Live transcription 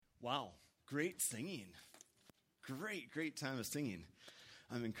Wow, great singing. Great time of singing.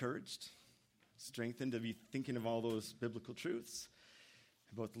 I'm encouraged, strengthened to be thinking of all those biblical truths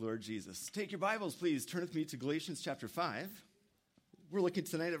about the Lord Jesus. Take your Bibles, please. Turn with me to Galatians chapter 5. We're looking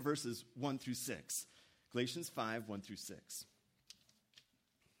tonight at verses 1 through 6. Galatians 5, 1 through 6.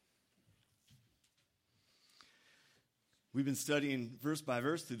 We've been studying verse by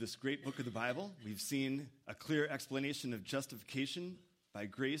verse through this great book of the Bible. We've seen a clear explanation of justification by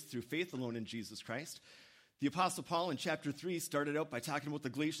grace through faith alone in Jesus Christ. The Apostle Paul in chapter 3 started out by talking about the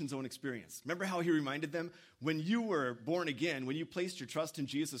Galatians' own experience. Remember how he reminded them, when you were born again, when you placed your trust in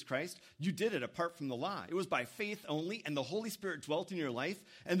Jesus Christ, you did it apart from the law. It was by faith only, and the Holy Spirit dwelt in your life,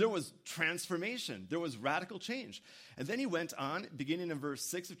 and there was transformation. There was radical change. And then he went on, beginning in verse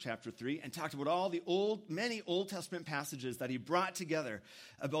 6 of chapter 3, and talked about all the many Old Testament passages that he brought together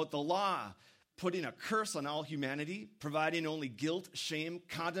about the law, putting a curse on all humanity, providing only guilt, shame,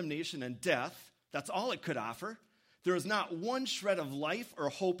 condemnation, and death. That's all it could offer. There was not one shred of life or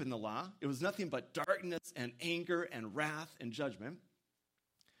hope in the law. It was nothing but darkness and anger and wrath and judgment.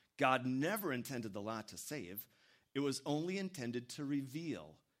 God never intended the law to save. It was only intended to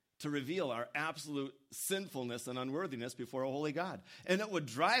reveal our absolute sinfulness and unworthiness before a holy God. And it would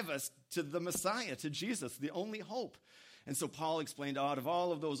drive us to the Messiah, to Jesus, the only hope. And so Paul explained out of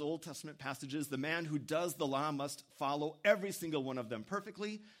all of those Old Testament passages, the man who does the law must follow every single one of them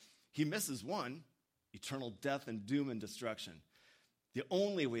perfectly. He misses one, eternal death and doom and destruction. The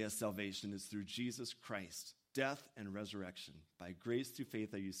only way of salvation is through Jesus Christ, death and resurrection. By grace through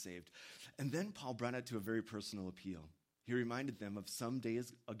faith are you saved. And then Paul brought it to a very personal appeal. He reminded them of some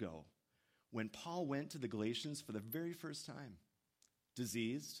days ago when Paul went to the Galatians for the very first time,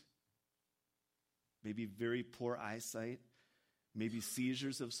 diseased, maybe very poor eyesight, maybe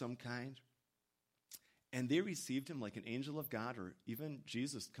seizures of some kind. And they received him like an angel of God, or even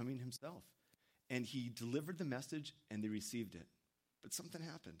Jesus coming himself. And he delivered the message, and they received it. But something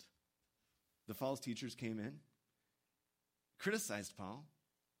happened. The false teachers came in, criticized Paul.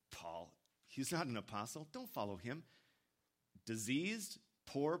 Paul, he's not an apostle. Don't follow him. Diseased,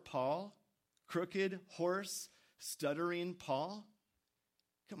 poor Paul, crooked, hoarse, stuttering Paul.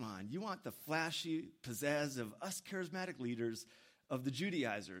 Come on, you want the flashy pizzazz of us charismatic leaders, of the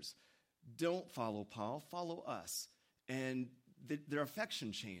Judaizers. Don't follow Paul, follow us. And their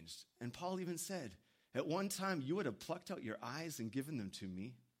affection changed. And Paul even said, at one time you would have plucked out your eyes and given them to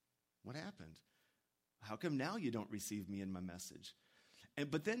me. What happened? How come now you don't receive me in my message?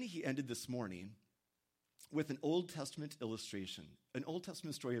 But then he ended this morning with an Old Testament illustration, an Old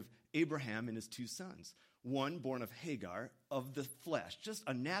Testament story of Abraham and his two sons. One born of Hagar, of the flesh, just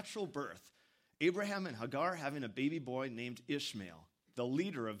a natural birth. Abraham and Hagar having a baby boy named Ishmael, the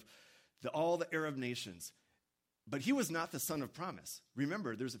leader of all the Arab nations. But he was not the son of promise.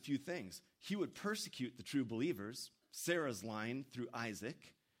 Remember, there's a few things. He would persecute the true believers, Sarah's line through Isaac,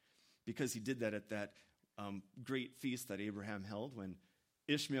 because he did that at that great feast that Abraham held when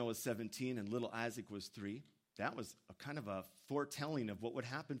Ishmael was 17 and little Isaac was 3. That was a kind of a foretelling of what would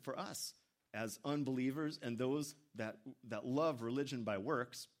happen for us as unbelievers and those that love religion by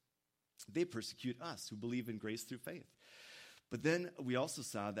works. They persecute us who believe in grace through faith. But then we also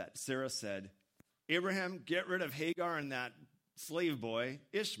saw that Sarah said, Abraham, get rid of Hagar and that slave boy,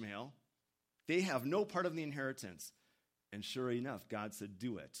 Ishmael. They have no part of the inheritance. And sure enough, God said,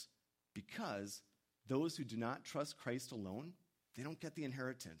 do it. Because those who do not trust Christ alone, they don't get the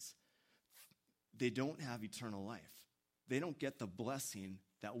inheritance. They don't have eternal life. They don't get the blessing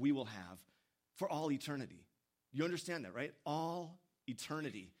that we will have for all eternity. You understand that, right? All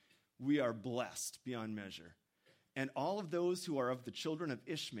eternity, we are blessed beyond measure. And all of those who are of the children of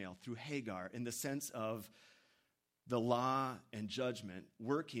Ishmael through Hagar, in the sense of the law and judgment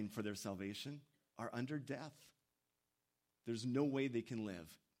working for their salvation, are under death. There's no way they can live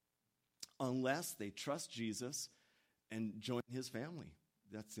unless they trust Jesus and join his family.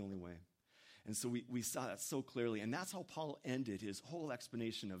 That's the only way. And so we saw that so clearly. And that's how Paul ended his whole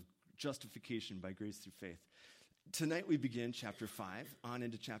explanation of justification by grace through faith. Tonight we begin chapter 5 on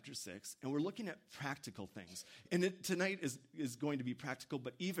into chapter 6, and we're looking at practical things. And tonight is going to be practical,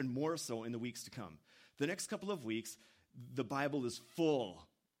 but even more so in the weeks to come. The next couple of weeks, the Bible is full.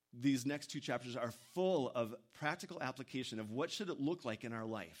 These next two chapters are full of practical application of what should it look like in our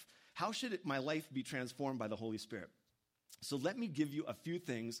life. How should my life be transformed by the Holy Spirit? So let me give you a few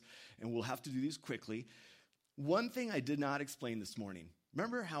things, and we'll have to do these quickly. One thing I did not explain this morning.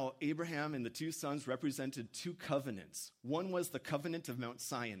 Remember how Abraham and the two sons represented two covenants. One was the covenant of Mount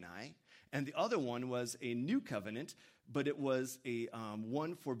Sinai, and the other one was a new covenant, but it was a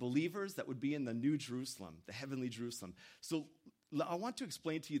one for believers that would be in the New Jerusalem, the heavenly Jerusalem. So I want to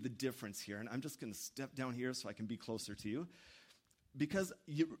explain to you the difference here, and I'm just going to step down here so I can be closer to you, because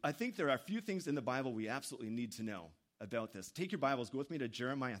I think there are a few things in the Bible we absolutely need to know about this. Take your Bibles, go with me to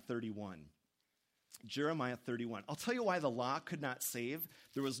Jeremiah 31. Jeremiah 31. I'll tell you why the law could not save.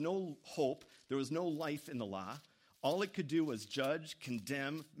 There was no hope. There was no life in the law. All it could do was judge,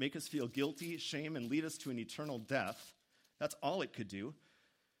 condemn, make us feel guilty, shame, and lead us to an eternal death. That's all it could do.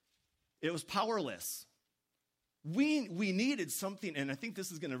 It was powerless. We needed something, and I think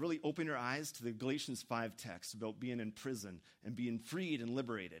this is going to really open your eyes to the Galatians 5 text about being in prison and being freed and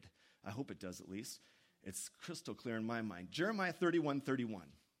liberated. I hope it does, at least. It's crystal clear in my mind. Jeremiah 31:31.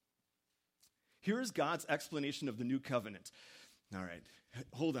 Here is God's explanation of the new covenant. All right,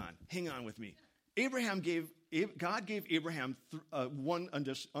 hold on. Hang on with me. God gave Abraham one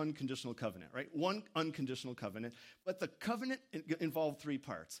unconditional covenant, right? One unconditional covenant, but the covenant involved three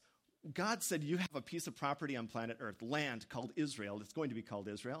parts. God said, you have a piece of property on planet Earth, land called Israel. It's going to be called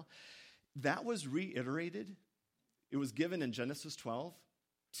Israel. That was reiterated. It was given in Genesis 12,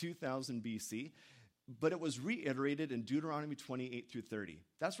 2000 BC, but it was reiterated in Deuteronomy 28 through 30.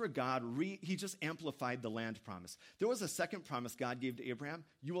 That's where God, he just amplified the land promise. There was a second promise God gave to Abraham.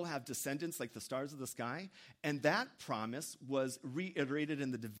 You will have descendants like the stars of the sky. And that promise was reiterated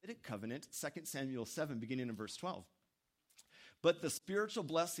in the Davidic covenant, 2 Samuel 7, beginning in verse 12. But the spiritual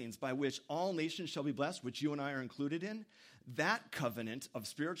blessings by which all nations shall be blessed, which you and I are included in, that covenant of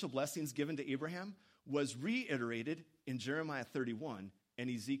spiritual blessings given to Abraham was reiterated in Jeremiah 31 and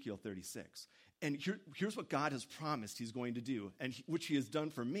Ezekiel 36. And here's what God has promised he's going to do, and which he has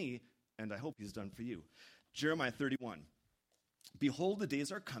done for me, and I hope he's done for you. Jeremiah 31. Behold, the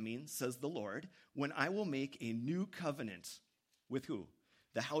days are coming, says the Lord, when I will make a new covenant with who?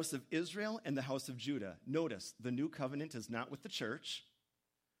 The house of Israel and the house of Judah. Notice, the new covenant is not with the church.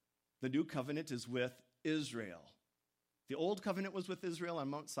 The new covenant is with Israel. The old covenant was with Israel on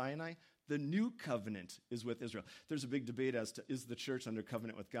Mount Sinai. The new covenant is with Israel. There's a big debate as to, is the church under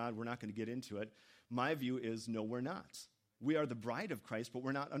covenant with God? We're not going to get into it. My view is, no, we're not. We are the bride of Christ, but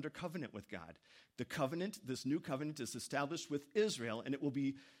we're not under covenant with God. The covenant, this new covenant, is established with Israel, and it will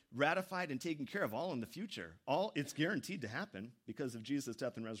be ratified and taken care of all in the future. It's guaranteed to happen because of Jesus'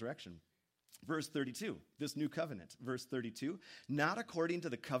 death and resurrection. Verse 32, this new covenant. Verse 32, not according to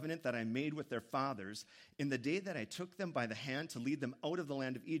the covenant that I made with their fathers in the day that I took them by the hand to lead them out of the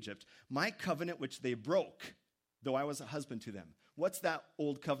land of Egypt, my covenant which they broke, though I was a husband to them. What's that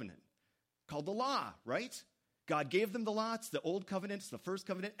old covenant? Called the law, right? God gave them the law. It's the old covenant, it's the first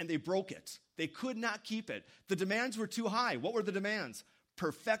covenant, and they broke it. They could not keep it. The demands were too high. What were the demands?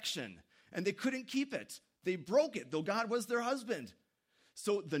 Perfection. And they couldn't keep it. They broke it, though God was their husband.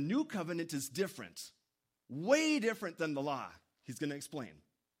 So the new covenant is different, way different than the law. He's going to explain.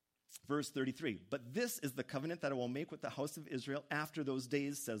 Verse 33, but this is the covenant that I will make with the house of Israel after those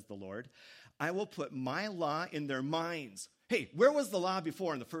days, says the Lord. I will put my law in their minds. Hey, where was the law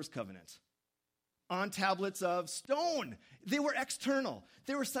before in the first covenant? On tablets of stone. They were external.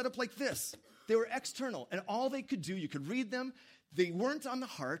 They were set up like this. They were external. And all they could do, you could read them. They weren't on the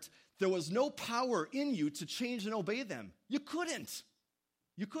heart. There was no power in you to change and obey them. You couldn't.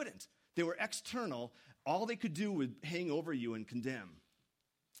 You couldn't. They were external. All they could do was hang over you and condemn.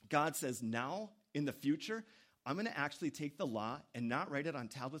 God says, now, in the future, I'm going to actually take the law and not write it on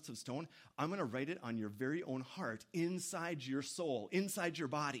tablets of stone. I'm going to write it on your very own heart, inside your soul, inside your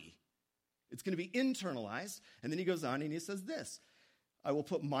body. It's going to be internalized. And then he goes on and he says this, I will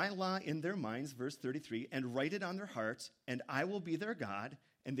put my law in their minds, verse 33, and write it on their hearts, and I will be their God,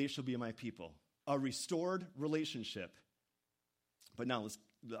 and they shall be my people. A restored relationship. But now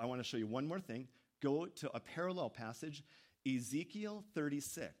I want to show you one more thing. Go to a parallel passage, Ezekiel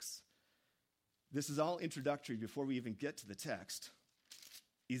 36. This is all introductory before we even get to the text.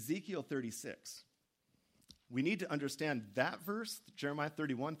 Ezekiel 36. We need to understand that verse, Jeremiah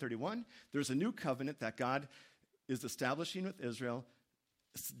 31:31. There's a new covenant that God is establishing with Israel.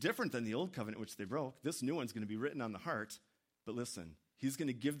 It's different than the old covenant, which they broke. This new one's going to be written on the heart. But listen, he's going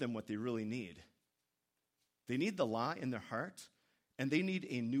to give them what they really need. They need the law in their heart, and they need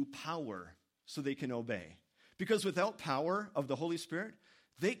a new power so they can obey. Because without power of the Holy Spirit,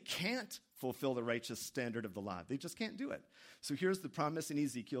 they can't fulfill the righteous standard of the law. They just can't do it. So here's the promise in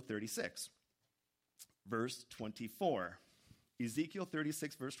Ezekiel 36, verse 24. Ezekiel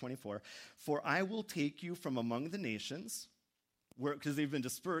 36, verse 24. For I will take you from among the nations, because they've been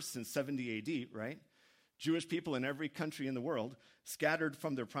dispersed since 70 AD, right? Jewish people in every country in the world, scattered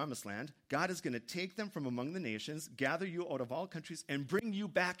from their promised land. God is going to take them from among the nations, gather you out of all countries, and bring you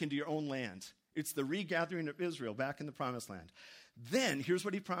back into your own land. It's the regathering of Israel back in the promised land. Then, here's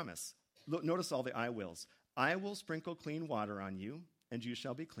what he promised. Look, notice all the I wills. I will sprinkle clean water on you, and you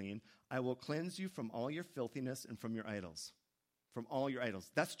shall be clean. I will cleanse you from all your filthiness and from your idols. From all your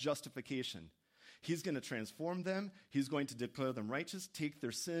idols. That's justification. He's going to transform them. He's going to declare them righteous, take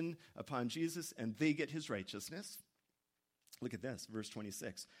their sin upon Jesus, and they get his righteousness. Look at this, verse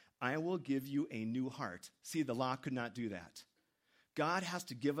 26. I will give you a new heart. See, the law could not do that. God has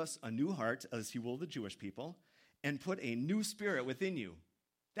to give us a new heart, as he will the Jewish people, and put a new spirit within you.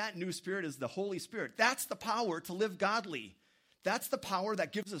 That new spirit is the Holy Spirit. That's the power to live godly. That's the power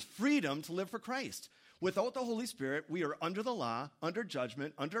that gives us freedom to live for Christ. Without the Holy Spirit, we are under the law, under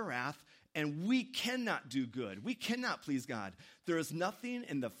judgment, under wrath, and we cannot do good. We cannot please God. There is nothing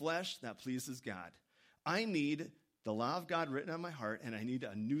in the flesh that pleases God. I need the law of God written on my heart, and I need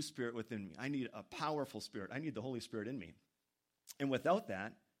a new spirit within me. I need a powerful spirit. I need the Holy Spirit in me. And without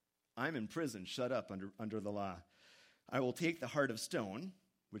that, I'm in prison, shut up under the law. I will take the heart of stone,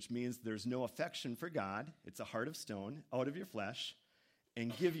 which means there's no affection for God. It's a heart of stone out of your flesh,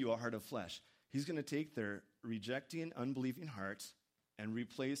 and give you a heart of flesh. He's going to take their rejecting, unbelieving heart and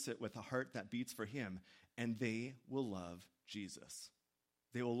replace it with a heart that beats for him, and they will love Jesus.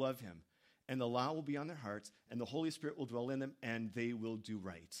 They will love him, and the law will be on their hearts, and the Holy Spirit will dwell in them, and they will do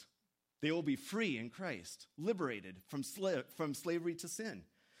right. They will be free in Christ, liberated from slavery to sin.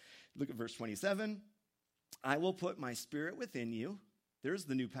 Look at verse 27. I will put my spirit within you, there's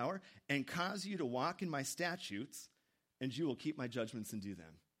the new power, and cause you to walk in my statutes, and you will keep my judgments and do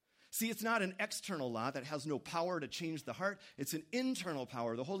them. See, it's not an external law that has no power to change the heart. It's an internal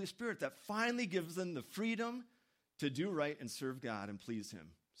power, the Holy Spirit, that finally gives them the freedom to do right and serve God and please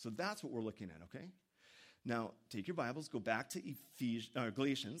him. So that's what we're looking at, okay? Now, take your Bibles, go back to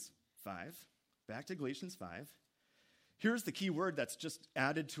Galatians 5. Back to Galatians 5. Here's the key word that's just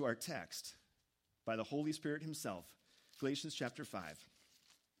added to our text by the Holy Spirit himself. Galatians chapter 5.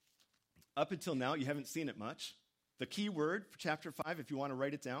 Up until now, you haven't seen it much. The key word for chapter 5, if you want to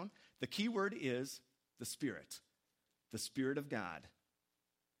write it down, the key word is the Spirit of God.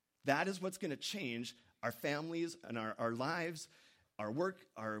 That is what's going to change our families and our lives, our work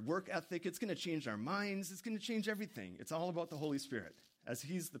ethic. It's going to change our minds. It's going to change everything. It's all about the Holy Spirit, as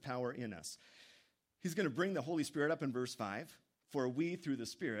he's the power in us. He's going to bring the Holy Spirit up in verse 5. For we, through the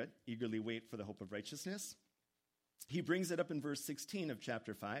Spirit, eagerly wait for the hope of righteousness. He brings it up in verse 16 of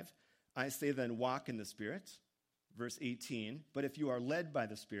chapter 5. I say then, walk in the Spirit. Verse 18, but if you are led by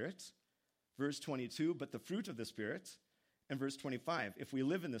the Spirit. Verse 22, but the fruit of the Spirit. And verse 25, if we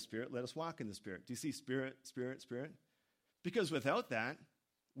live in the Spirit, let us walk in the Spirit. Do you see Spirit, Spirit, Spirit? Because without that,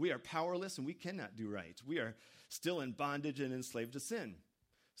 we are powerless and we cannot do right. We are still in bondage and enslaved to sin.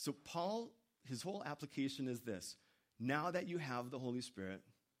 So Paul, his whole application is this. Now that you have the Holy Spirit,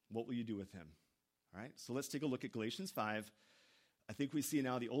 what will you do with him? All right, so let's take a look at Galatians 5. I think we see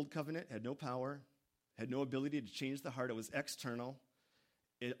now the old covenant had no power, had no ability to change the heart. It was external.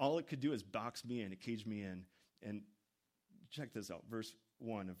 All it could do is box me in, it caged me in. And check this out, verse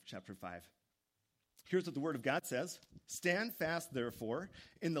 1 of chapter 5. Here's what the Word of God says. Stand fast, therefore,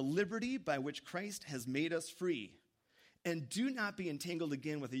 in the liberty by which Christ has made us free, and do not be entangled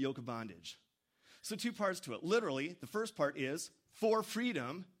again with a yoke of bondage. So 2 parts to it. Literally, the first part is, for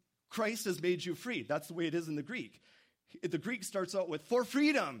freedom, Christ has made you free. That's the way it is in the Greek. The Greek starts out with, for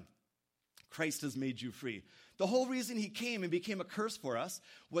freedom, Christ has made you free. The whole reason he came and became a curse for us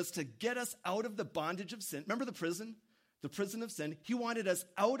was to get us out of the bondage of sin. Remember the prison? The prison of sin. He wanted us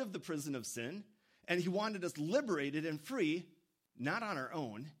out of the prison of sin, and he wanted us liberated and free, not on our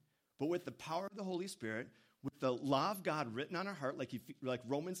own, but with the power of the Holy Spirit, with the law of God written on our heart, like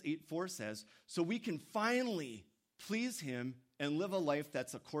Romans 8:4 says, so we can finally please him and live a life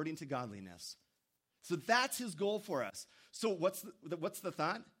that's according to godliness. So that's his goal for us. So what's the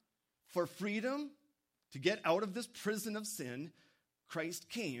thought? For freedom, to get out of this prison of sin, Christ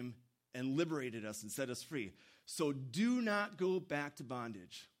came and liberated us and set us free. So do not go back to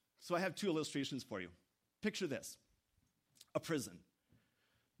bondage. So I have 2 illustrations for you. Picture this, a prison.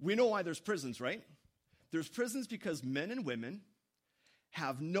 We know why there's prisons, right? There's prisons because men and women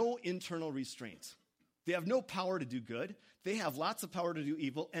have no internal restraint. They have no power to do good. They have lots of power to do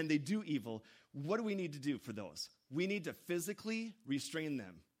evil, and they do evil. What do we need to do for those? We need to physically restrain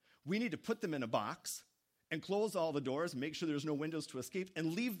them. We need to put them in a box and close all the doors and make sure there's no windows to escape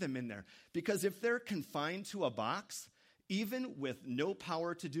and leave them in there. Because if they're confined to a box, even with no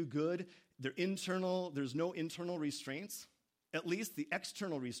power to do good, there's no internal restraints, at least the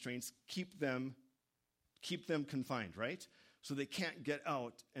external restraints keep them confined, right? So they can't get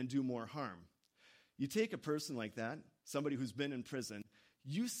out and do more harm. You take a person like that, somebody who's been in prison,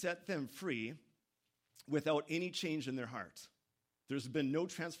 you set them free without any change in their heart. There's been no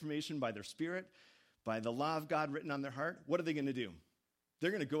transformation by their spirit, by the law of God written on their heart, what are they going to do?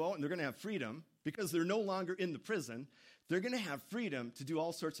 They're going to go out and they're going to have freedom because they're no longer in the prison. They're going to have freedom to do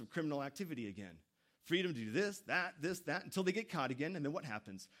all sorts of criminal activity again. Freedom to do this, that, until they get caught again. And then what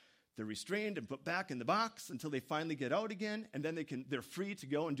happens? They're restrained and put back in the box until they finally get out again. And then they're free to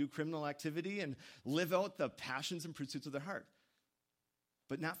go and do criminal activity and live out the passions and pursuits of their heart.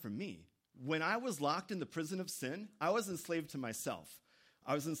 But not for me. When I was locked in the prison of sin, I was enslaved to myself.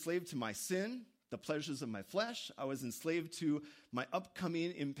 I was enslaved to my sin, the pleasures of my flesh. I was enslaved to my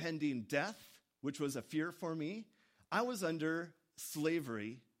upcoming impending death, which was a fear for me. I was under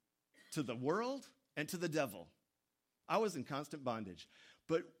slavery to the world and to the devil. I was in constant bondage.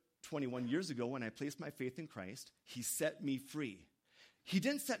 But 21 years ago, when I placed my faith in Christ, he set me free. He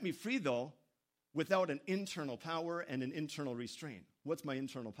didn't set me free, though, without an internal power and an internal restraint. What's my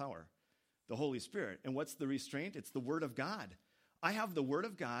internal power? The Holy Spirit. And what's the restraint? It's the Word of God. I have the Word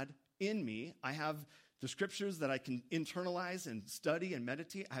of God in me. I have the scriptures that I can internalize and study and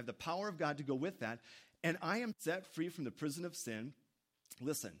meditate. I have the power of God to go with that. And I am set free from the prison of sin.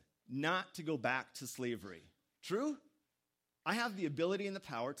 Listen, not to go back to slavery. True? I have the ability and the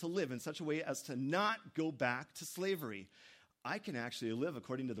power to live in such a way as to not go back to slavery. I can actually live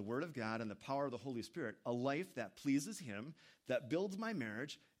according to the Word of God and the power of the Holy Spirit, a life that pleases Him, that builds my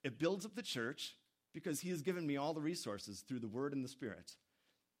marriage, it builds up the church, because He has given me all the resources through the Word and the Spirit.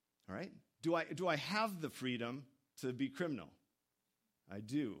 All right? Do I have the freedom to be criminal? I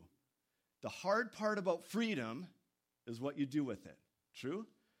do. The hard part about freedom is what you do with it. True?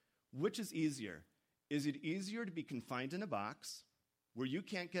 Which is easier? Is it easier to be confined in a box where you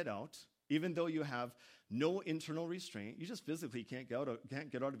can't get out, even though you have no internal restraint? You just physically can't get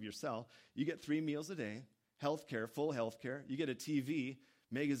out of your cell. You get 3 meals a day, health care, full health care. You get a TV,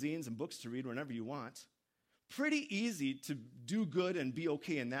 magazines, and books to read whenever you want. Pretty easy to do good and be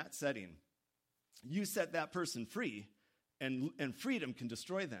okay in that setting. You set that person free, and freedom can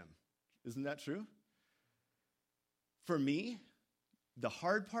destroy them. Isn't that true? For me, the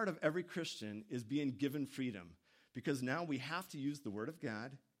hard part of every Christian is being given freedom, because now we have to use the Word of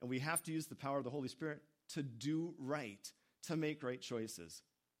God, and we have to use the power of the Holy Spirit to do right, to make right choices.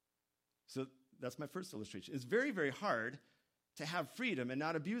 So that's my first illustration. It's very, very hard to have freedom and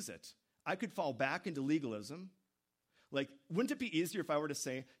not abuse it. I could fall back into legalism. Like, wouldn't it be easier if I were to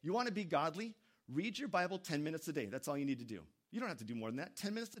say, you want to be godly? Read your Bible 10 minutes a day. That's all you need to do. You don't have to do more than that.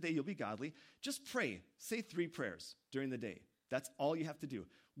 10 minutes a day, you'll be godly. Just pray. Say 3 prayers during the day. That's all you have to do.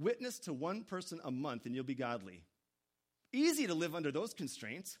 Witness to 1 person a month, and you'll be godly. Easy to live under those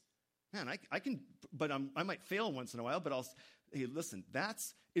constraints. Man, I can, but I might fail once in a while, but hey, listen,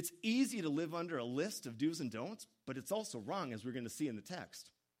 it's easy to live under a list of do's and don'ts, but it's also wrong, as we're going to see in the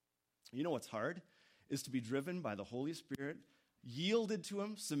text. You know what's hard? Is to be driven by the Holy Spirit, yielded to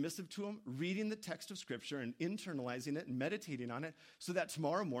Him, submissive to Him, reading the text of Scripture and internalizing it and meditating on it, so that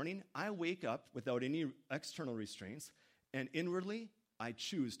tomorrow morning I wake up without any external restraints, and inwardly I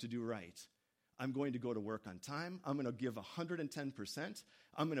choose to do right. I'm going to go to work on time. I'm going to give 110%.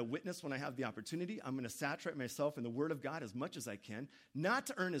 I'm going to witness when I have the opportunity. I'm going to saturate myself in the Word of God as much as I can, not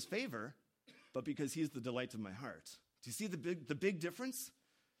to earn His favor, but because He's the delight of my heart. Do you see the big difference?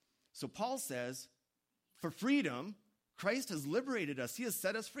 So Paul says, for freedom, Christ has liberated us. He has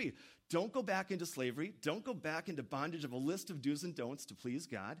set us free. Don't go back into slavery. Don't go back into bondage of a list of do's and don'ts to please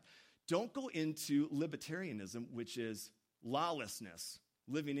God. Don't go into libertarianism, which is lawlessness,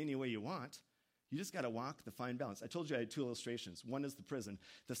 living any way you want. You just got to walk the fine balance. I told you I had 2 illustrations. One is the prison.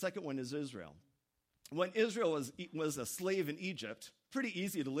 The second one is Israel. When Israel was a slave in Egypt, pretty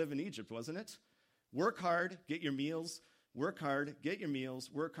easy to live in Egypt, wasn't it? Work hard, get your meals. Work hard, get your meals.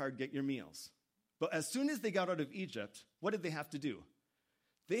 Work hard, get your meals. But as soon as they got out of Egypt, what did they have to do?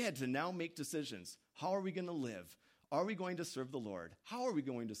 They had to now make decisions. How are we going to live? Are we going to serve the Lord? How are we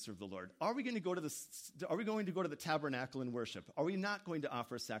going to serve the Lord? Are we going to go to the tabernacle and worship? Are we not going to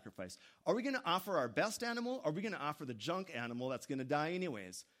offer a sacrifice? Are we going to offer our best animal? Are we going to offer the junk animal that's going to die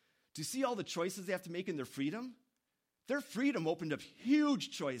anyways? Do you see all the choices they have to make in their freedom? Their freedom opened up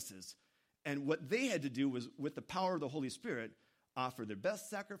huge choices. And what they had to do was, with the power of the Holy Spirit, offer their best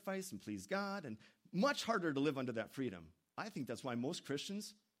sacrifice and please God, and much harder to live under that freedom. I think that's why most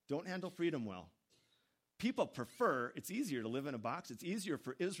Christians don't handle freedom well. People prefer, it's easier to live in a box. It's easier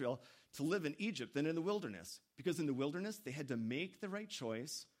for Israel to live in Egypt than in the wilderness, because in the wilderness, they had to make the right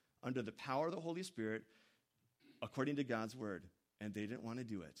choice under the power of the Holy Spirit according to God's word, and they didn't want to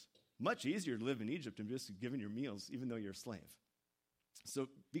do it. Much easier to live in Egypt and just giving your meals, even though you're a slave. So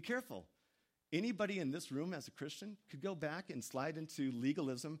be careful. Anybody in this room as a Christian could go back and slide into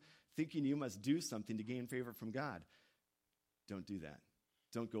legalism, thinking you must do something to gain favor from God. Don't do that.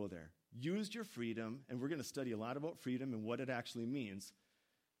 Don't go there. Use your freedom, and we're going to study a lot about freedom and what it actually means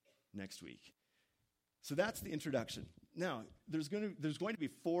next week. So that's the introduction. Now, there's going to be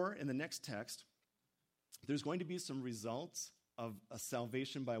 4 in the next text. There's going to be some results of a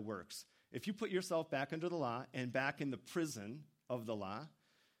salvation by works. If you put yourself back under the law and back in the prison of the law,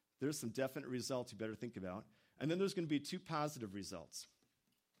 there's some definite results you better think about. And then there's going to be 2 positive results.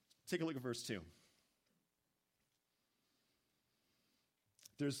 Take a look at verse 2.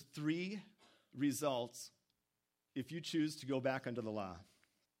 There's 3 results if you choose to go back under the law.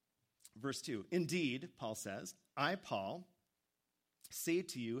 Verse 2, indeed, Paul says, I, Paul, say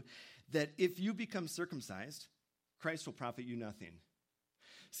to you that if you become circumcised, Christ will profit you nothing.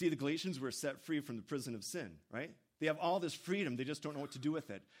 See, the Galatians were set free from the prison of sin, right? They have all this freedom. They just don't know what to do with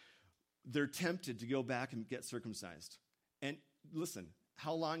it. They're tempted to go back and get circumcised. And listen,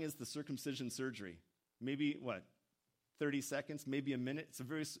 how long is the circumcision surgery? Maybe, 30 seconds, maybe a minute.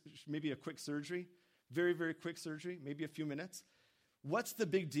 It's maybe a quick surgery, very, very quick surgery, maybe a few minutes. What's the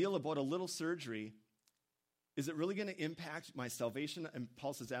big deal about a little surgery? Is it really going to impact my salvation? And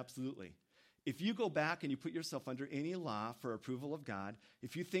Paul says, absolutely. If you go back and you put yourself under any law for approval of God,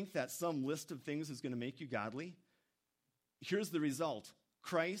 if you think that some list of things is going to make you godly, here's the result.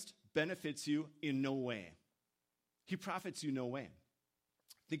 Christ benefits you in no way. He profits you no way.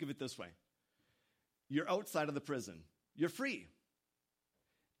 Think of it this way. You're outside of the prison. You're free.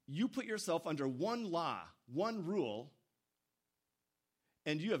 You put yourself under one law, one rule,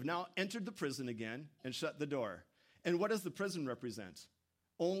 and you have now entered the prison again and shut the door. And what does the prison represent?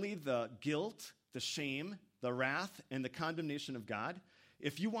 Only the guilt, the shame, the wrath, and the condemnation of God.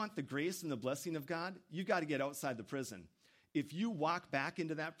 If you want the grace and the blessing of God, you've got to get outside the prison. If you walk back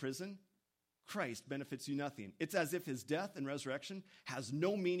into that prison, Christ benefits you nothing. It's as if his death and resurrection has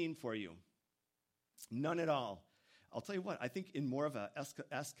no meaning for you. None at all. I'll tell you what, I think in more of an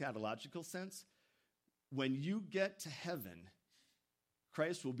eschatological sense, when you get to heaven,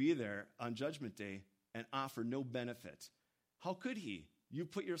 Christ will be there on Judgment Day and offer no benefit. How could he? You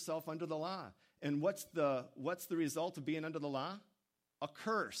put yourself under the law. And what's the result of being under the law? A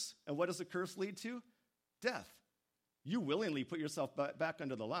curse. And what does a curse lead to? Death. You willingly put yourself back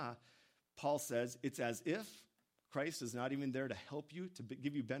under the law. Paul says it's as if Christ is not even there to help you, to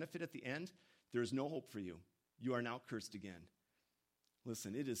give you benefit at the end. There is no hope for you. You are now cursed again.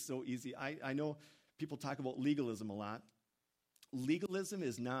 Listen, it is so easy. I know people talk about legalism a lot. Legalism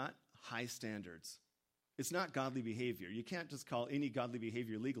is not high standards. It's not godly behavior. You can't just call any godly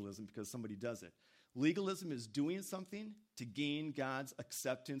behavior legalism because somebody does it. Legalism is doing something to gain God's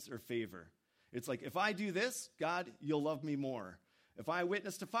acceptance or favor. It's like, if I do this, God, you'll love me more. If I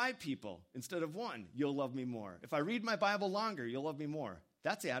witness to 5 people instead of 1, you'll love me more. If I read my Bible longer, you'll love me more.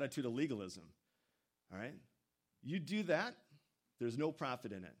 That's the attitude of legalism. All right? You do that, there's no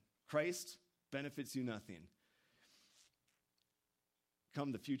profit in it. Christ benefits you nothing.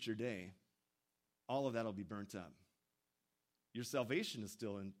 Come the future day, all of that will be burnt up. Your salvation is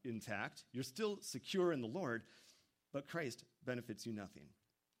still intact. You're still secure in the Lord, but Christ benefits you nothing.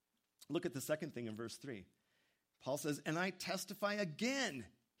 Look at the second thing in verse 3. Paul says, and I testify again.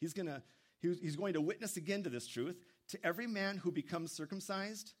 He's going to witness again to this truth. To every man who becomes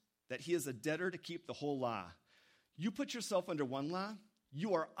circumcised, that he is a debtor to keep the whole law. You put yourself under one law,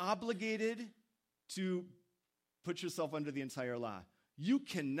 you are obligated to put yourself under the entire law. You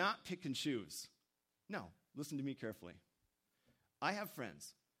cannot pick and choose. Now, listen to me carefully. I have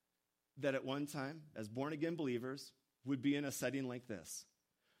friends that at one time, as born-again believers, would be in a setting like this,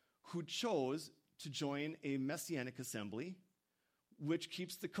 who chose to join a Messianic assembly, which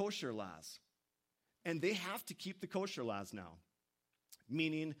keeps the kosher laws. And they have to keep the kosher laws now,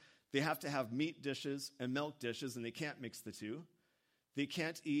 meaning they have to have meat dishes and milk dishes, and they can't mix the two. They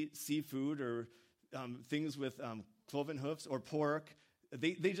can't eat seafood or things with cloven hoofs or pork.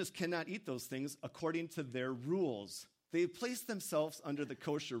 They just cannot eat those things according to their rules. They've placed themselves under the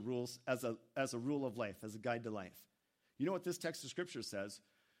kosher rules as a rule of life, as a guide to life. You know what this text of Scripture says?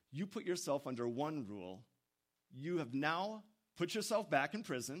 You put yourself under one rule. You have now put yourself back in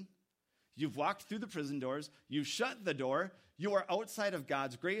prison. You've walked through the prison doors. You've shut the door. You are outside of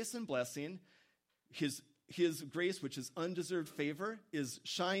God's grace and blessing. His grace, which is undeserved favor, is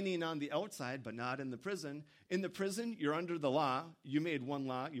shining on the outside, but not in the prison. In the prison, you're under the law. You made one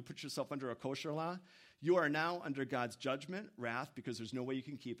law. You put yourself under a kosher law. You are now under God's judgment, wrath, because there's no way you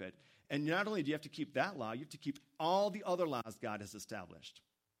can keep it. And not only do you have to keep that law, you have to keep all the other laws God has established.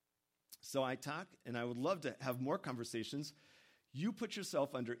 So I talk, and I would love to have more conversations. You put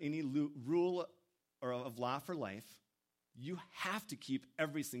yourself under any rule or of law for life, you have to keep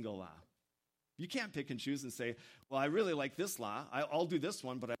every single law. You can't pick and choose and say, well, I really like this law. I'll do this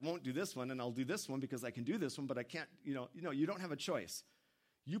one, but I won't do this one, and I'll do this one because I can do this one, but I can't. You don't have a choice.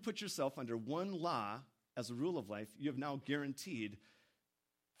 You put yourself under one law as a rule of life. You have now guaranteed,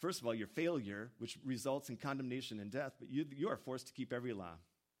 first of all, your failure, which results in condemnation and death, but you are forced to keep every law.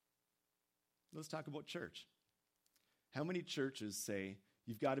 Let's talk about church. How many churches say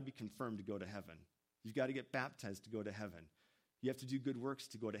you've got to be confirmed to go to heaven? You've got to get baptized to go to heaven. You have to do good works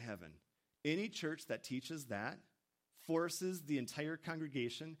to go to heaven. Any church that teaches that forces the entire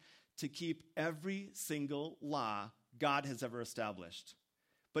congregation to keep every single law God has ever established.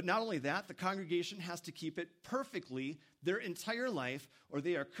 But not only that, the congregation has to keep it perfectly their entire life, or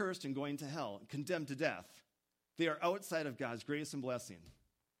they are cursed and going to hell, and condemned to death. They are outside of God's grace and blessing.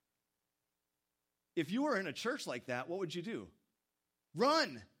 If you were in a church like that, what would you do?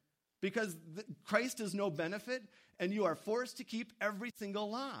 Run! Because Christ is no benefit, and you are forced to keep every single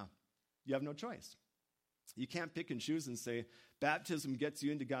law. You have no choice. You can't pick and choose and say, baptism gets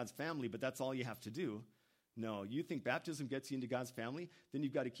you into God's family, but that's all you have to do. No, you think baptism gets you into God's family, then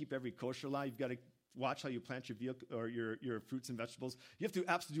you've got to keep every kosher law. You've got to watch how you plant your vehicle or your fruits and vegetables. You have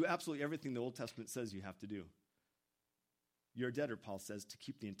to do absolutely everything the Old Testament says you have to do. You're a debtor, Paul says, to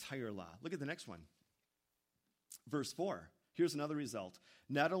keep the entire law. Look at the next one. Verse 4. Here's another result.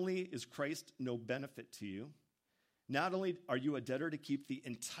 Not only is Christ no benefit to you, not only are you a debtor to keep the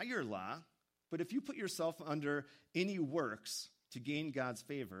entire law, but if you put yourself under any works to gain God's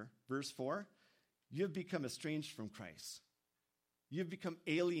favor, verse 4, you have become estranged from Christ. You have become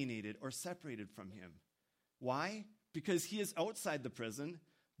alienated or separated from him. Why? Because he is outside the prison.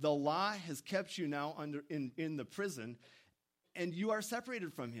 The law has kept you now in the prison, and you are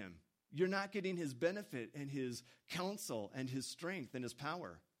separated from him. You're not getting his benefit and his counsel and his strength and his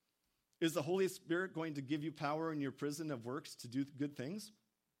power. Is the Holy Spirit going to give you power in your prison of works to do good things?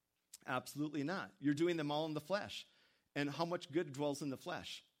 Absolutely not. You're doing them all in the flesh. And how much good dwells in the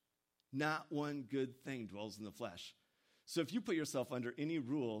flesh? Not one good thing dwells in the flesh. So if you put yourself under any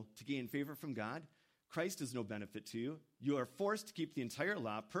rule to gain favor from God, Christ is no benefit to you. You are forced to keep the entire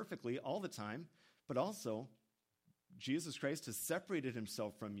law perfectly all the time, but also Jesus Christ has separated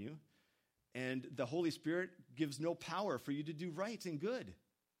himself from you, and the Holy Spirit gives no power for you to do right and good.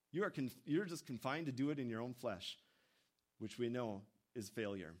 You're just confined to do it in your own flesh, which we know is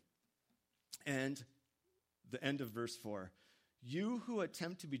failure. And the end of verse 4. You who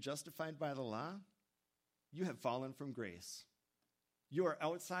attempt to be justified by the law, you have fallen from grace. You are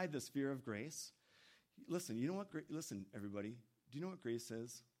outside the sphere of grace. Listen, listen, everybody. Do you know what grace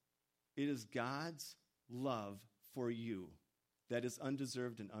is? It is God's love for you that is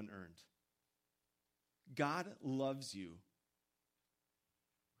undeserved and unearned. God loves you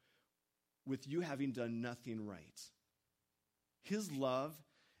with you having done nothing right. His love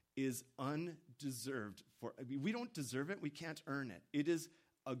is undeserved. We don't deserve it. We can't earn it. It is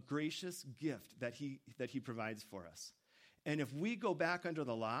a gracious gift that he provides for us. And if we go back under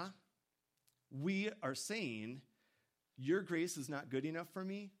the law, we are saying, your grace is not good enough for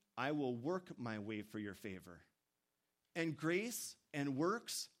me. I will work my way for your favor. And grace and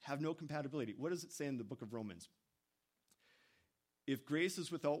works have no compatibility. What does it say in the book of Romans? If grace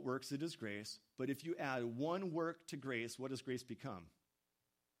is without works, it is grace. But if you add one work to grace, what does grace become?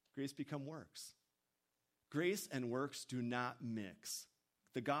 Grace become works. Grace and works do not mix.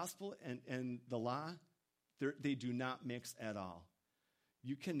 The gospel and the law, they do not mix at all.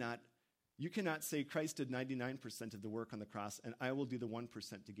 You cannot say Christ did 99% of the work on the cross and I will do the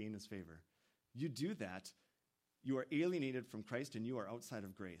 1% to gain his favor. You do that, you are alienated from Christ and you are outside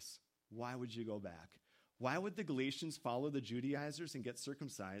of grace. Why would you go back? Why would the Galatians follow the Judaizers and get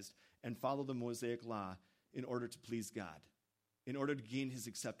circumcised and follow the Mosaic law in order to please God, in order to gain his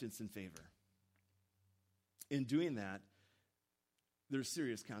acceptance and favor? In doing that, there's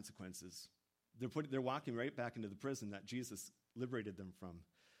serious consequences. They're walking right back into the prison that Jesus liberated them from.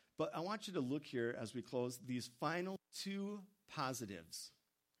 But I want you to look here as we close these final two positives.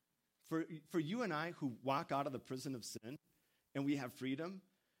 For you and I who walk out of the prison of sin and we have freedom,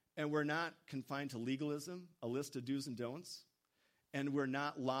 and we're not confined to legalism, a list of do's and don'ts, and we're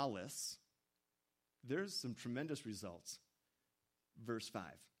not lawless, there's some tremendous results. Verse 5.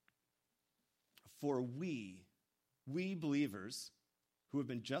 For we believers who have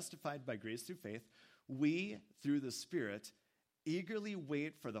been justified by grace through faith, we, through the Spirit, eagerly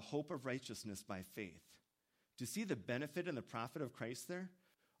wait for the hope of righteousness by faith. Do you see the benefit and the profit of Christ there?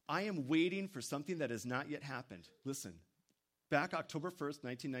 I am waiting for something that has not yet happened. Listen. Back October 1st,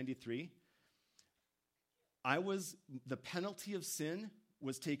 1993, the penalty of sin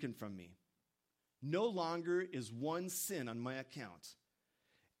was taken from me. No longer is one sin on my account.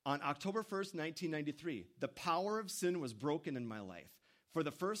 On October 1st, 1993, the power of sin was broken in my life. For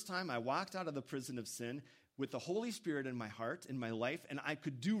the first time, I walked out of the prison of sin with the Holy Spirit in my heart, in my life, and I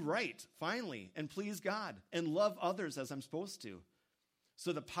could do right, finally, and please God, and love others as I'm supposed to.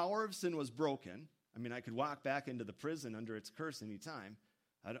 So the power of sin was broken. I mean, I could walk back into the prison under its curse anytime.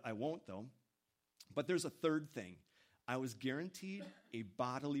 I won't, though. But there's a third thing. I was guaranteed a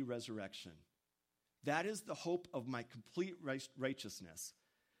bodily resurrection. That is the hope of my complete righteousness.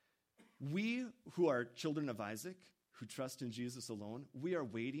 We who are children of Isaac, who trust in Jesus alone, we are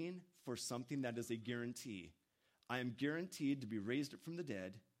waiting for something that is a guarantee. I am guaranteed to be raised up from the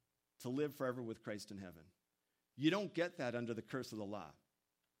dead, to live forever with Christ in heaven. You don't get that under the curse of the law.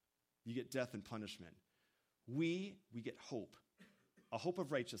 You get death and punishment. We get hope, a hope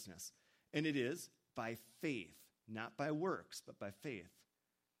of righteousness. And it is by faith, not by works, but by faith.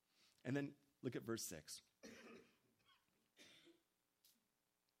 And then look at verse 6.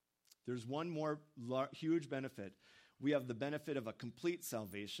 There's one more huge benefit. We have the benefit of a complete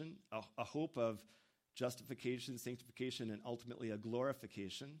salvation, a hope of justification, sanctification, and ultimately a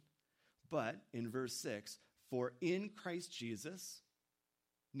glorification. But in verse 6, for in Christ Jesus,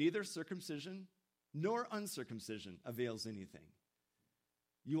 neither circumcision nor uncircumcision avails anything.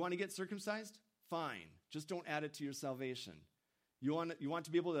 You want to get circumcised? Fine. Just don't add it to your salvation. You want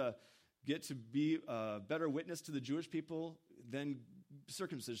to be able to get to be a better witness to the Jewish people? Then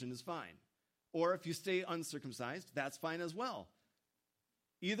circumcision is fine. Or if you stay uncircumcised, that's fine as well.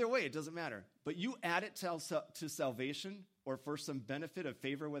 Either way, it doesn't matter. But you add it to salvation or for some benefit of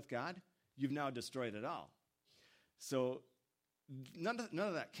favor with God, you've now destroyed it all. So none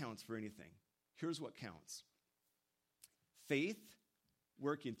of that counts for anything. Here's what counts. Faith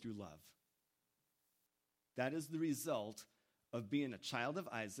working through love. That is the result of being a child of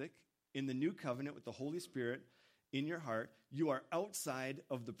Isaac in the new covenant with the Holy Spirit in your heart. You are outside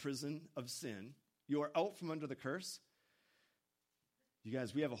of the prison of sin. You are out from under the curse. You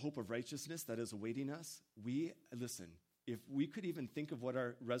guys, we have a hope of righteousness that is awaiting us. Listen, if we could even think of what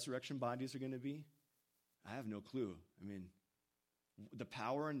our resurrection bodies are going to be, I have no clue. I mean, the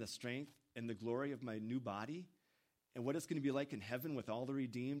power and the strength and the glory of my new body and what it's going to be like in heaven with all the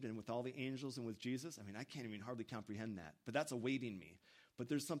redeemed and with all the angels and with Jesus, I mean, I can't even hardly comprehend that. But that's awaiting me. But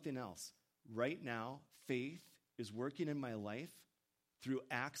there's something else. Right now, faith is working in my life through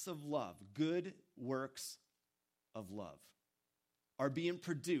acts of love. Good works of love are being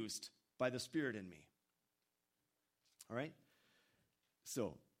produced by the Spirit in me. All right?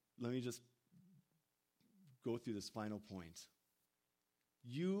 So let me just go through this final point.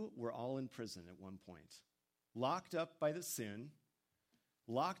 You were all in prison at one point, locked up by the sin,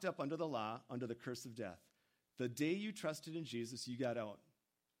 locked up under the law, under the curse of death. The day you trusted in Jesus, you got out.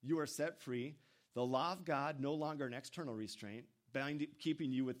 You are set free. The law of God, no longer an external restraint,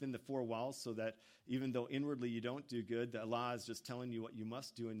 keeping you within the four walls so that even though inwardly you don't do good, the law is just telling you what you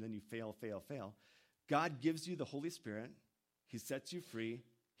must do and then you fail. God gives you the Holy Spirit. He sets you free.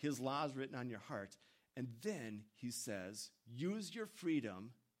 His law is written on your heart. And then he says, use your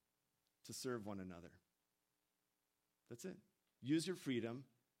freedom to serve one another. That's it. Use your freedom,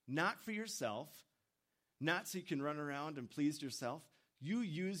 not for yourself, not so you can run around and please yourself. You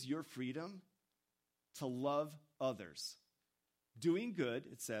use your freedom to love others. Doing good,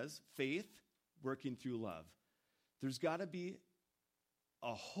 it says, faith working through love. There's got to be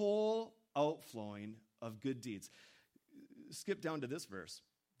a whole outflowing of good deeds. Skip down to this verse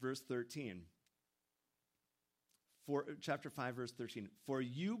 13. Chapter 5, verse 13. For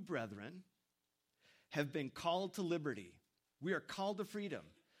you, brethren, have been called to liberty. We are called to freedom.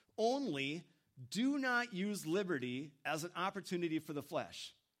 Only do not use liberty as an opportunity for the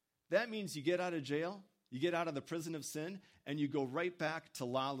flesh. That means you get out of jail, you get out of the prison of sin, and you go right back to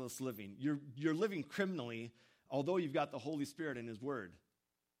lawless living. You're living criminally, although you've got the Holy Spirit in His Word.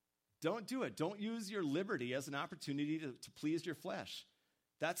 Don't do it. Don't use your liberty as an opportunity to please your flesh.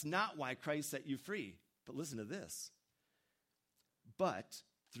 That's not why Christ set you free. But listen to this. But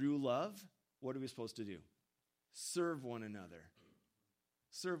through love, what are we supposed to do? Serve one another.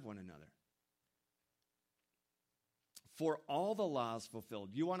 Serve one another. For all the laws fulfilled.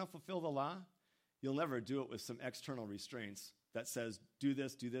 You want to fulfill the law? You'll never do it with some external restraints that says, do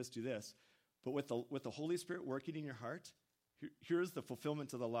this, do this, do this. But with the Holy Spirit working in your heart, here's the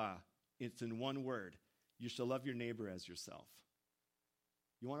fulfillment of the law. It's in one word. You shall love your neighbor as yourself.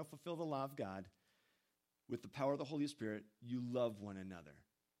 You want to fulfill the law of God? With the power of the Holy Spirit, you love one another.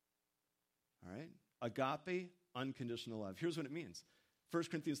 All right? Agape, unconditional love. Here's what it means. 1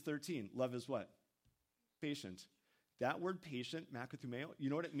 Corinthians 13, love is what? Patient. That word patient, makathumeo, you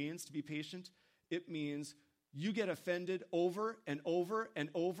know what it means to be patient? It means you get offended over and over and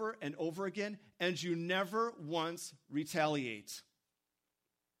over and over again, and you never once retaliate.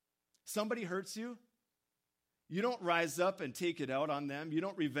 Somebody hurts you, you don't rise up and take it out on them. You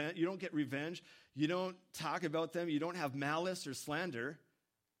don't get revenge. You don't talk about them. You don't have malice or slander.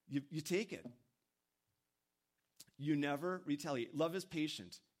 You take it. You never retaliate. Love is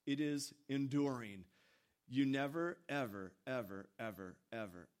patient. It is enduring. You never, ever, ever, ever,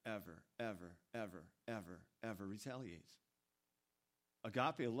 ever, ever, ever, ever, ever, ever retaliate.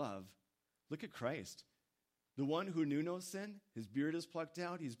 Agape love, look at Christ. The one who knew no sin, his beard is plucked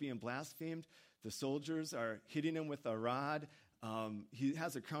out, he's being blasphemed, the soldiers are hitting him with a rod, he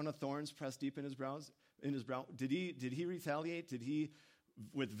has a crown of thorns pressed deep in his brow. Did he retaliate? Did he,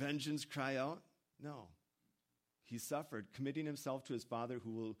 with vengeance, cry out? No. He suffered, committing himself to his Father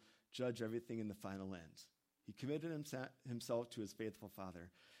who will judge everything in the final end. He committed himself to his faithful Father.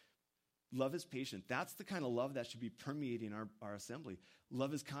 Love is patient. That's the kind of love that should be permeating our assembly.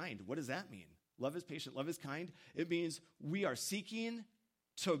 Love is kind. What does that mean? Love is patient. Love is kind. It means we are seeking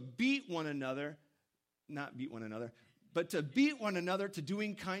to beat one another, not beat one another, but to beat one another to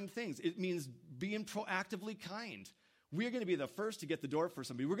doing kind things. It means being proactively kind. We're going to be the first to get the door for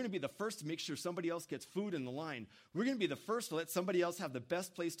somebody. We're going to be the first to make sure somebody else gets food in the line. We're going to be the first to let somebody else have the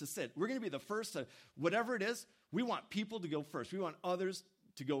best place to sit. We're going to be the first to, whatever it is, we want people to go first. We want others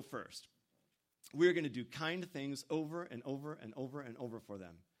to go first. We're going to do kind things over and over and over and over for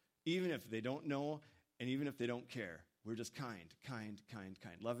them, even if they don't know and even if they don't care. We're just kind, kind, kind,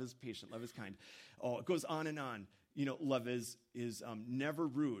 kind. Love is patient. Love is kind. Oh, it goes on and on. You know, love is never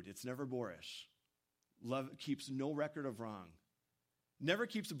rude. It's never boorish. Love keeps no record of wrong. Never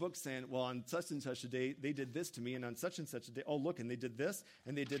keeps a book saying, well, on such and such a day, they did this to me, and on such and such a day, oh, look, and they did this,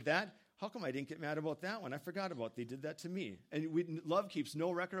 and they did that. How come I didn't get mad about that one? I forgot about they did that to me. And love keeps no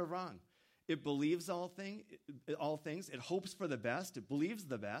record of wrong. It believes all things. It hopes for the best. It believes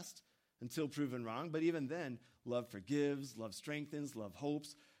the best until proven wrong. But even then, love forgives, love strengthens, love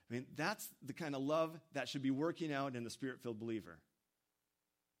hopes. I mean, that's the kind of love that should be working out in the Spirit-filled believer.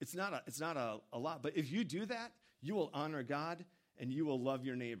 It's not a lot, but if you do that, you will honor God and you will love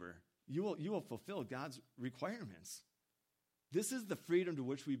your neighbor. You will fulfill God's requirements. This is the freedom to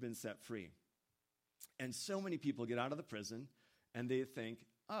which we've been set free. And so many people get out of the prison and they think,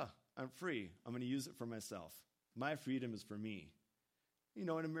 I'm free. I'm going to use it for myself. My freedom is for me. You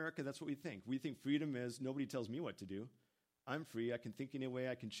know, in America, that's what we think. We think freedom is nobody tells me what to do. I'm free. I can think any way.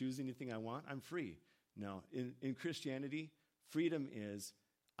 I can choose anything I want. I'm free. No, in Christianity, freedom is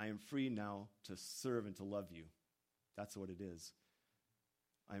I am free now to serve and to love you. That's what it is.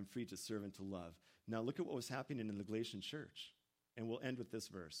 I am free to serve and to love. Now look at what was happening in the Galatian church. And we'll end with this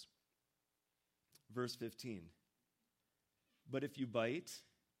verse. Verse 15. But if you bite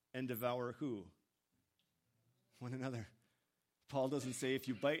and devour who? One another. Paul doesn't say if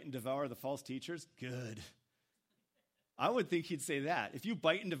you bite and devour the false teachers, good. I would think he'd say that. If you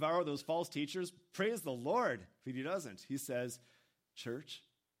bite and devour those false teachers, praise the Lord. But he doesn't. He says, church,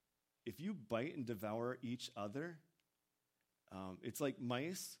 if you bite and devour each other, it's like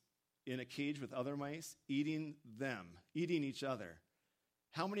mice in a cage with other mice eating each other.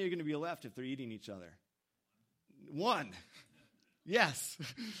 How many are going to be left if they're eating each other? One. Yes.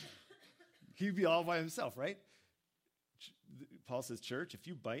 He'd be all by himself, right? Paul says, church, if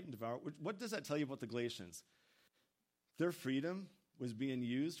you bite and devour, what does that tell you about the Galatians? Their freedom was being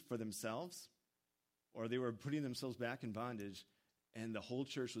used for themselves, or they were putting themselves back in bondage, and the whole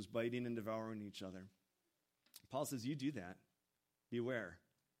church was biting and devouring each other. Paul says, you do that. Beware.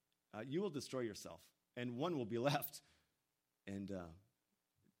 You will destroy yourself, and one will be left. And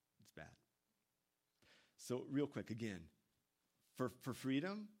it's bad. So real quick, again, for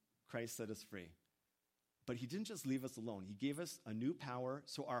freedom, Christ set us free. But he didn't just leave us alone. He gave us a new power,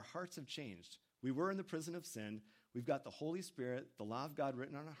 so our hearts have changed. We were in the prison of sin. We've got the Holy Spirit, the law of God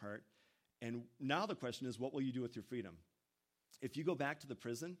written on our heart. And now the question is, what will you do with your freedom? If you go back to the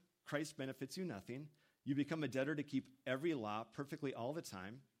prison, Christ benefits you nothing. You become a debtor to keep every law perfectly all the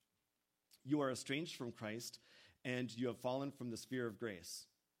time. You are estranged from Christ, and you have fallen from the sphere of grace.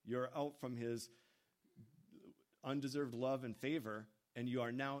 You're out from his undeserved love and favor, and you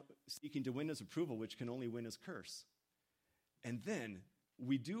are now seeking to win his approval, which can only win his curse. And then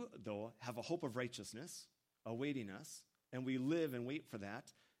we do, though, have a hope of righteousness awaiting us, and we live and wait for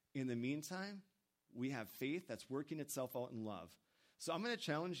that. In the meantime, we have faith that's working itself out in love. So I'm going to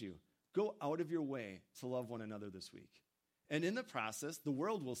challenge you. Go out of your way to love one another this week. And in the process, the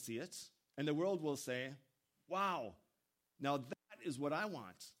world will see it, and the world will say, wow, now that is what I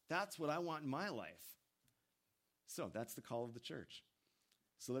want. That's what I want in my life. So that's the call of the church.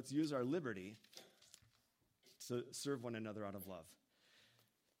 So let's use our liberty So serve one another out of love.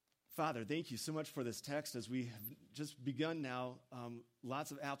 Father, thank you so much for this text as we have just begun now,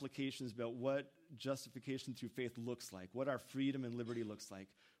 lots of applications about what justification through faith looks like, what our freedom and liberty looks like.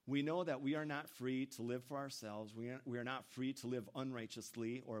 We know that we are not free to live for ourselves. We are not free to live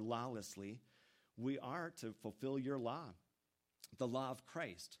unrighteously or lawlessly. We are to fulfill your law, the law of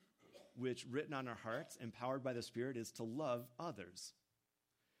Christ, which written on our hearts, empowered by the Spirit, is to love others.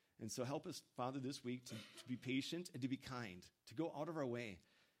 And so help us, Father, this week to be patient and to be kind, to go out of our way,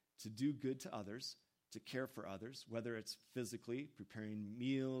 to do good to others, to care for others, whether it's physically preparing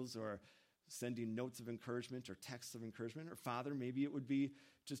meals or sending notes of encouragement or texts of encouragement, or Father, maybe it would be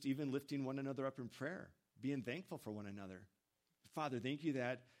just even lifting one another up in prayer, being thankful for one another. Father, thank you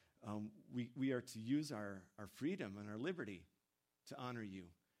that we are to use our freedom and our liberty to honor you.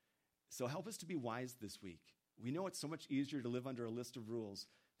 So help us to be wise this week. We know it's so much easier to live under a list of rules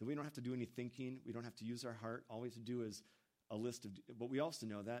that we don't have to do any thinking. We don't have to use our heart. All we have to do is a list of, but we also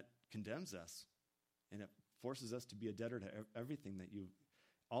know that condemns us, and it forces us to be a debtor to everything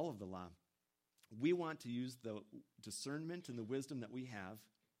all of the law. We want to use the discernment and the wisdom that we have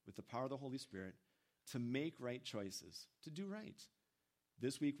with the power of the Holy Spirit to make right choices, to do right.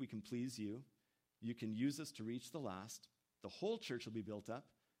 This week we can please you. You can use us to reach the lost. The whole church will be built up,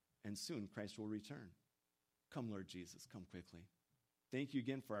 and soon Christ will return. Come, Lord Jesus, come quickly. Thank you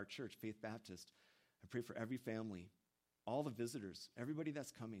again for our church, Faith Baptist. I pray for every family, all the visitors, everybody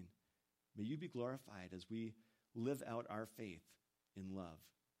that's coming. May you be glorified as we live out our faith in love.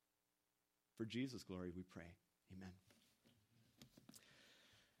 For Jesus' glory we pray. Amen.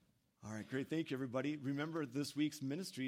 All right, great. Thank you, everybody. Remember this week's ministry